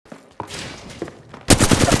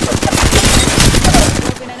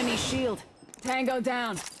Tango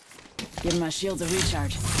down. Give my shields a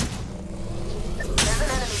recharge. There's an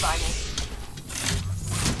enemy by me.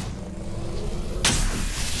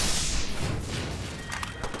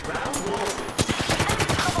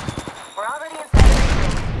 We're already inside the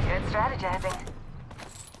region. Good strategizing.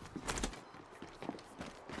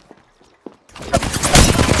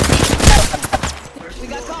 We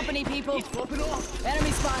got company, people.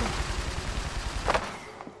 Enemy spotted.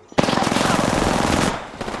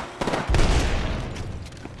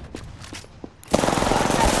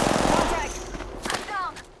 Contact. I'm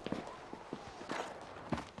down.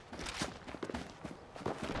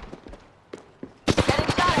 Getting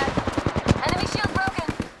shot at. Enemy shield broken.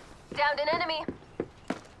 Downed an enemy.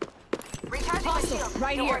 Recharging my Hostile, shield.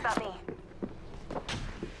 right Don't here. worry about me.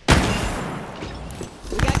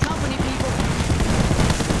 We got company, people.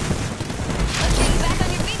 Let's get you back on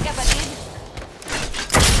your feet, Kapatid.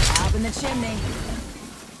 Up in the chimney.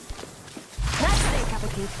 Not today,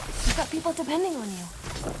 Kapatid. You've got people depending on you.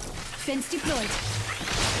 Fence deployed.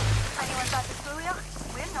 Anyone got the studio?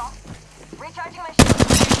 We'll know. Recharging my shield.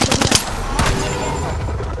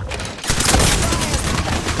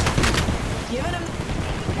 Giving him.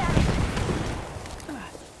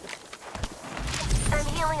 I'm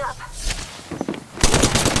healing up.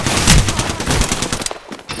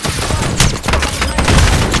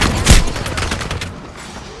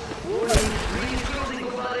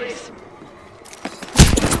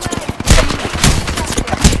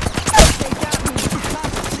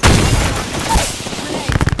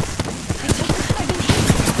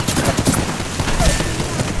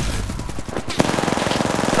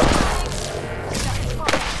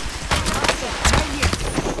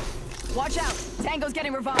 Watch out. Tango's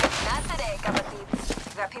getting revived. Not today, Kapatid.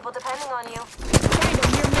 You've got people depending on you. Tango,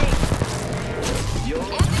 near me. Kill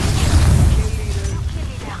leader.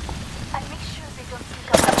 I'll make sure they don't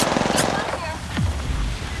sneak up. Not here.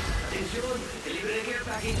 Attention, delivery care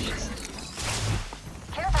package.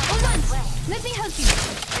 Care about Hold on! way. Let me help you!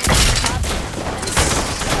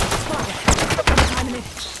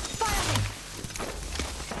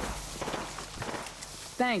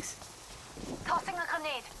 Thanks. Tossing a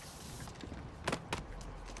grenade.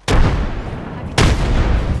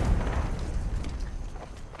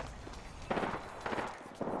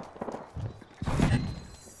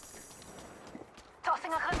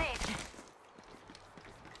 Tossing a grenade.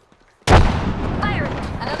 Fire!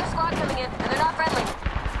 Another squad coming in, and they're not friendly.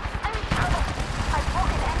 I'm in trouble. I've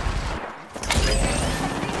broken enemy shield.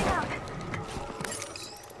 I'm bleeding out.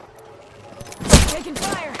 Taking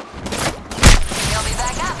fire. You'll be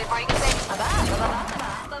back out before you can say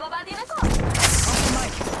Oscar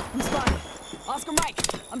Mike, I'm spotted. Oscar Mike,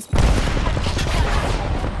 I'm spotted.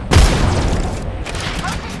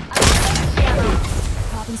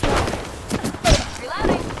 Popping spotted.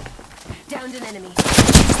 Reloading. Downed an enemy.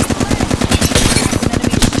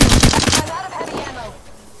 I'm out of heavy ammo.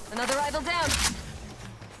 Another rival down.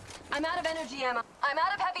 I'm out of energy ammo. I'm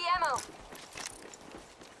out of heavy ammo.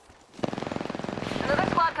 Another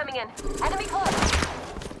squad coming in. Enemy close.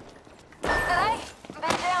 Did I? Been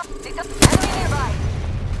down. Picked up enemy nearby.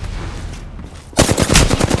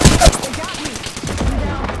 They got me. I'm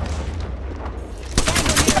down.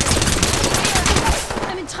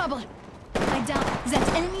 I'm in trouble! I down.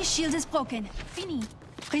 That enemy shield is broken. Fini.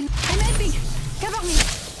 I'm helping! Cover me!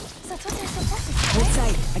 That's what I'm supposed to Hold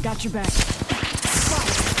tight. I got your back.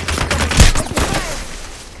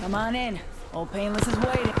 Come on in. Old Painless is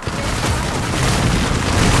waiting.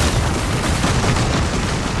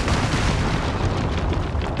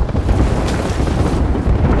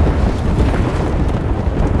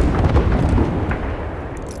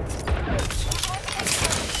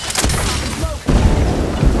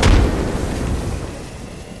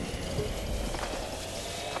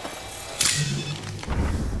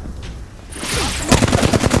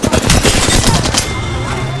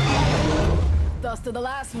 Dust to the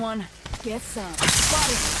last one. Get some.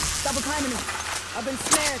 Spotted. Double climbing me. I've been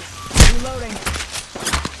snared. Reloading.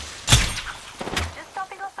 Just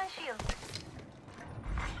topping off my shield.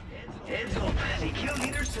 Heads up, the kill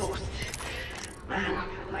leader's toast. Man,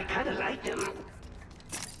 I kinda like them.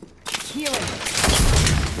 Healing.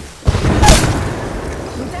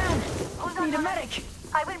 We're down. Hold on, Need a hold on. medic.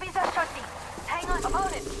 I will be there shortly. Hang on.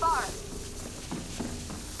 Opponent, far.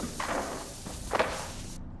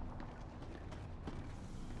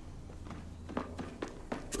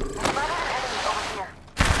 Another enemy over here.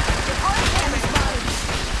 Deploying camera spotted.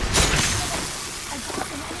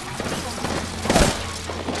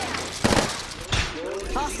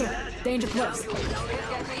 Hostile. Danger close. Here's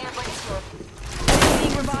Gentry and Blaze Sword.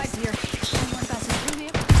 Being revived here. Anyone passing through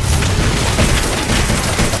here?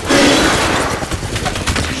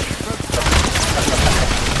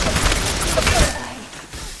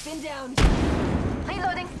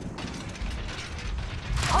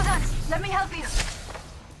 Let me help you.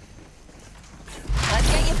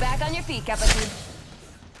 Let's get you back on your feet, Captain.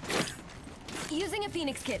 Using a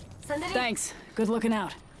Phoenix kit. Send it in. Thanks. Good looking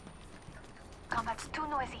out. Combat's too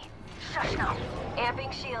noisy. Shush now.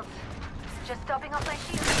 Amping shields. Just topping off my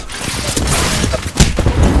shield.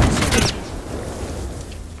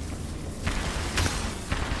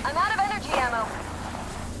 I'm out of energy ammo.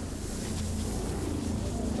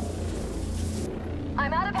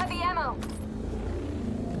 I'm out of heavy ammo.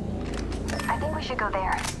 I think we should go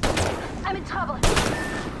there. I'm in trouble.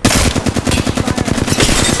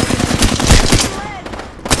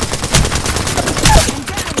 I'm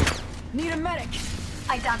down. Need a medic.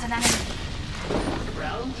 I downed an enemy.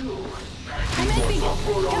 Round 2. I'm helping.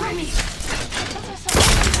 Cover me.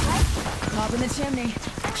 Top in the chimney.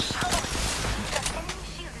 That enemy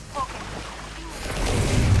shield is broken.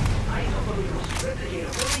 I have a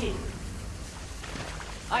replicator coming in.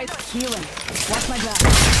 Ice healing. Watch my back.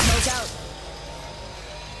 Smoke out.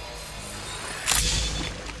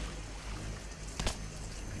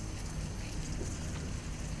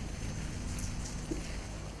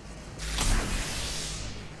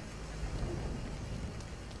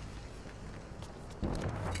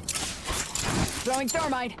 Throwing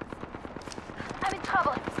thermite. I'm in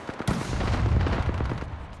trouble.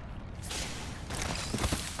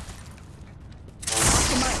 Watch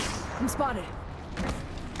the mic. I'm spotted.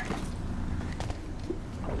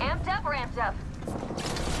 Amped up, ramped up.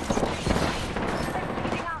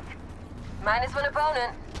 Getting out. Minus one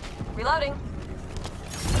opponent. Reloading.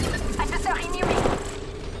 Adversary near me.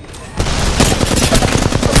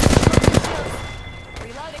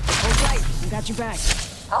 Reloading. Hold tight. I got your back.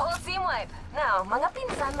 A whole team wipe. Now, mga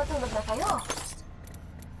pinsan, matulog na kayo.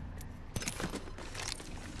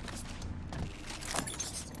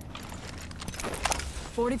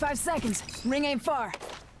 "45 seconds. Ring ain't far.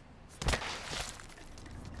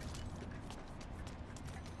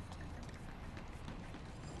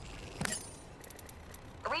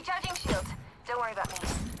 Recharging shield. Don't worry about me.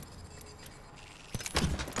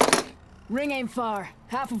 Ring ain't far.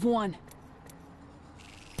 Half of one.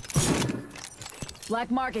 Black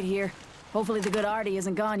market here. Hopefully the good Artie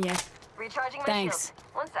isn't gone yet. Recharging my Thanks.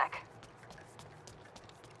 shield. One sec.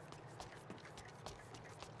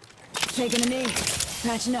 Taking a knee.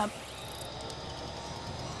 Patching up.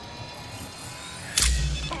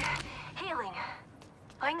 Healing.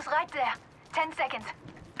 Ring's right there. 10 seconds.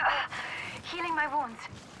 Healing my wounds.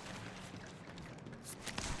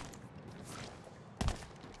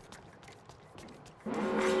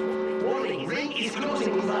 Warning, ring is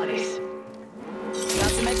closing, Gonzalez.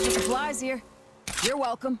 Got some extra supplies here. You're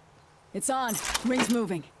welcome. It's on. Ring's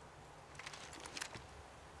moving.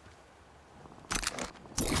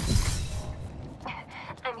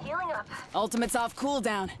 I'm healing up. Ultimate's off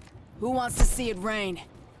cooldown. Who wants to see it rain?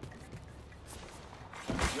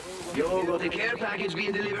 Yo, got a care package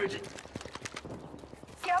being delivered.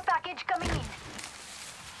 Care package coming in.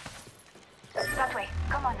 That way.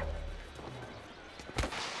 Come on.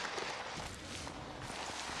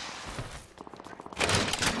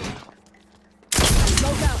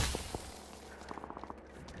 Smoke out.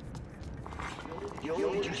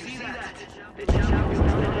 Yo, did you see that? The champion's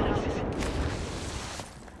analysis.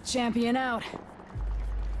 Champion out.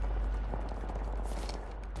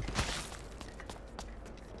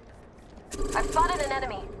 I've spotted an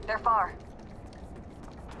enemy. They're far.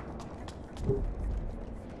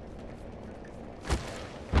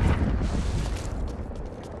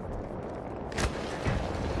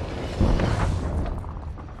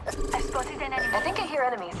 I spotted an enemy. I think I hear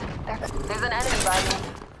enemies. There's an enemy by me.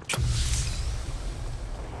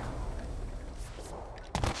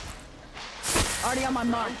 Already on my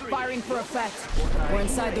mark. Firing for effect. We're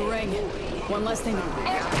inside the ring. One less thing to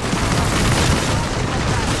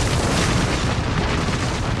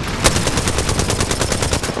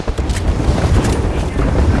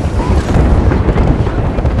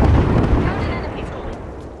Found an enemy.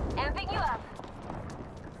 Amping you up.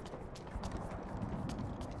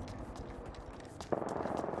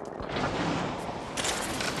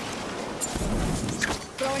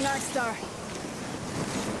 Throwing Arc Star.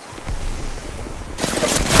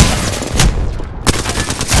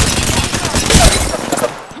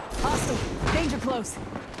 Hostile. Danger close.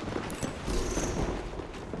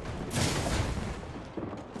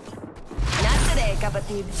 Not today,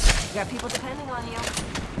 Kapatid. You got people depending on you.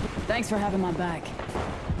 Thanks for having my back.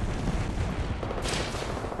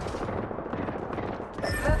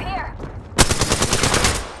 Move here.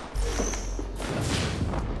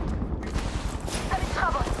 I'm in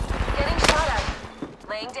trouble. Getting shot at.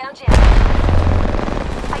 Laying down jam.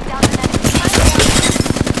 I downed an enemy.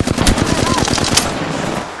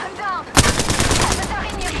 I'm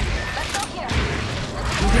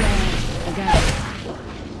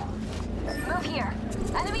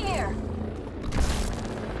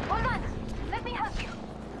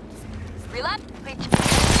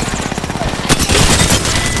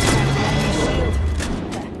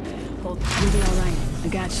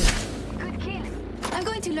gotcha. Good kill. I'm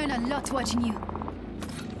going to learn a lot watching you.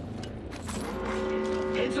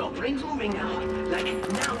 Heads up, rings moving now. Like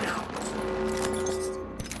now.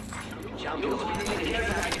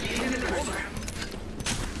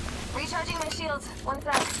 Recharging my shields. One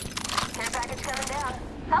sec. Care package coming down.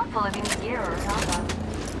 Helpful if you need gear or a top-up.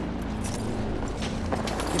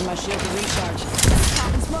 Give my shield a recharge.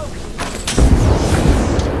 Pop and smoke.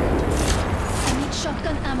 I need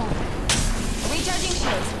shotgun ammo. Recharging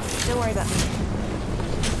shields. Don't worry about me.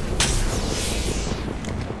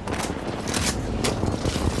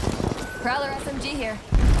 Prowler SMG here.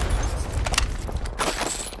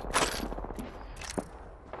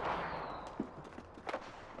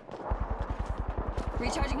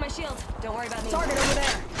 Recharging my shield. Don't worry about me. Target over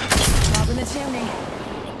there. Top in the chimney.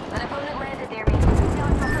 An opponent landed near me.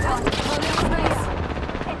 Opponent in place.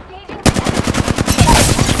 Engaging shields.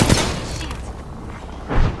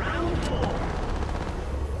 Round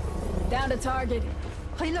 4. Down to target.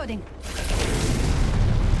 Reloading.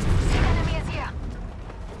 Enemy is here.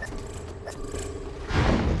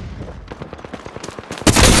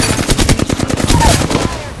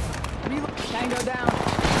 Tango down.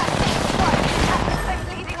 I'm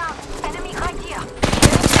bleeding out. Enemy right here.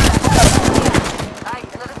 Aye,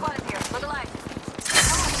 another squad is here. Look alive.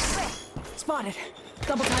 Spotted.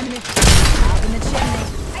 Double timing it. Top in the chimney.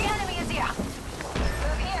 The enemy is here.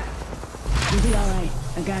 Move here. You'll be alright.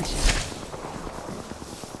 I got you.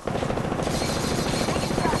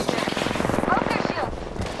 Taking shots there. Broke their shield.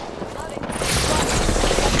 Loading.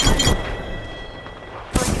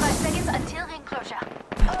 45 seconds until ring closure.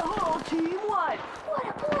 Oh, team what? What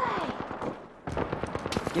a play.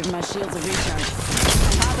 Give my shields a recharge.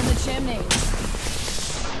 Top in the chimney.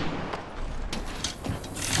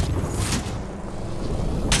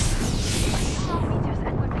 12 meters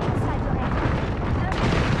and would be inside the ring.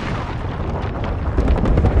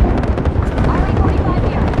 RE-45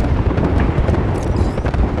 here.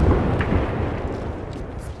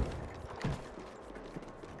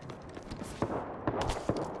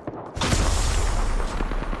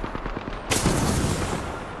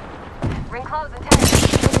 Ring close in 10.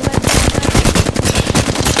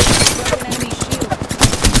 Broken enemy shield.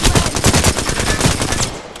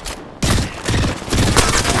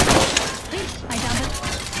 I downed it.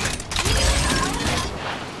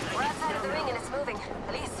 We're outside of the ring and it's moving.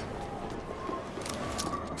 Elise.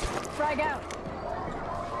 Frag out.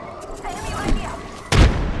 Enemy right here.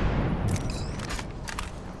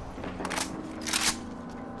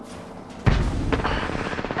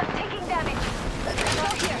 I'm taking damage. Go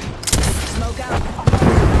here. Smoke out.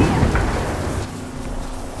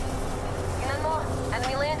 None more.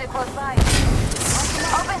 Enemy landed close by.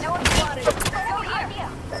 Open door spotted. Go here.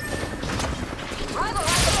 Rival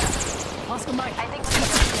right here. Oscar Mike. I think we can go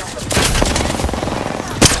here.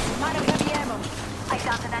 Might have heavy ammo. I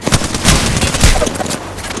downed an enemy.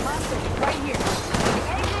 Hostile. Right here.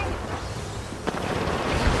 Engaging.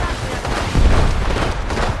 We got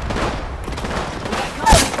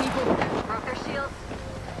company, people. Broke their shields.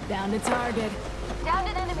 Down to target. Downed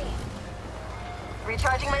an enemy.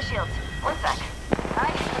 Recharging my shields. One sec.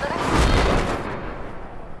 Aye, another.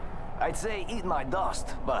 I'd say eat my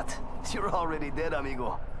dust, but you're already dead,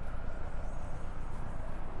 amigo.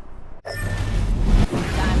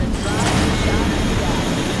 Diamond drive.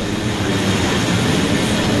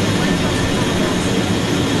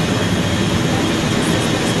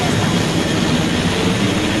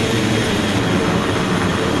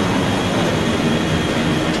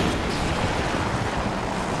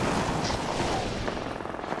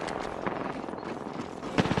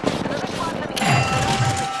 Another squad coming in.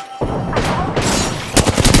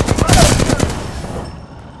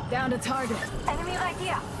 Down to target. Enemy right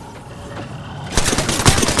here.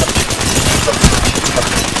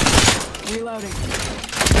 Reloading.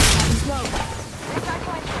 Popping smoke. Recharging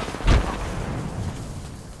my shield.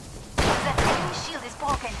 That enemy shield is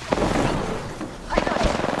broken.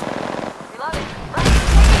 Reloading. Reloading. Right.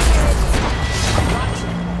 Watch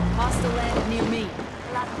it. Hostile landed near me.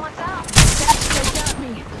 Last one down. They got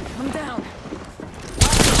me. I'm down.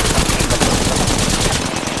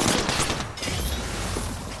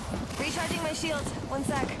 Recharging my shields. One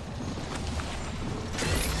sec.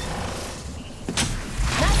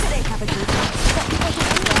 Not today, Papa G.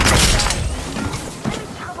 I'm in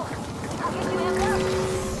trouble. I'll get you amped up.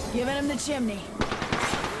 Giving him the chimney.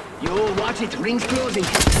 Yo, watch it, ring's closing.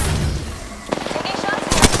 Taking shots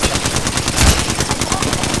here.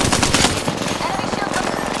 Enemy shield.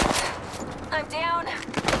 I'm down.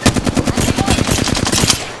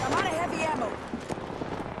 I'm out of heavy ammo.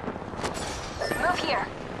 Move here.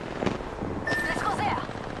 Let's go there.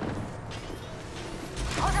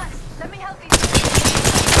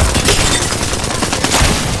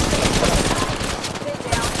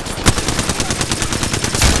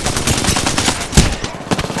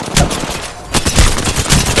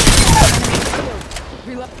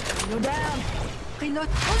 Reload. Go down. Reload.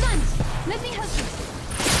 Hold on. Let me help you.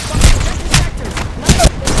 Sectors.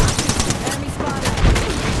 Enemy spotted.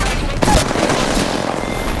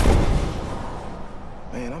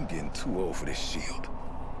 Man, I'm getting too old for this shield.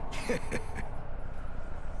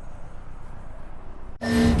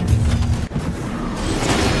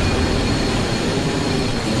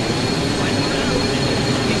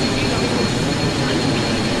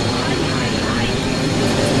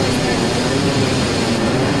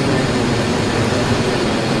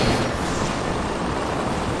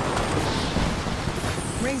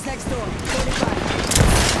 Rings next door. 45.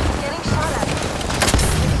 Getting shot at.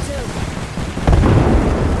 52.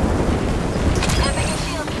 Camping and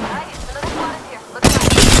shield. Alright, another squad is here. Looks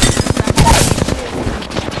like. Bye-bye,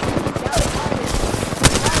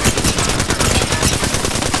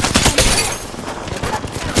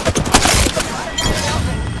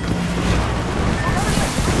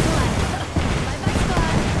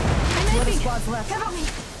 squad. I'm What helping. squads left? Cover me.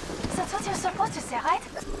 That's what you're supposed to say, right?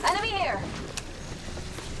 Enemy here.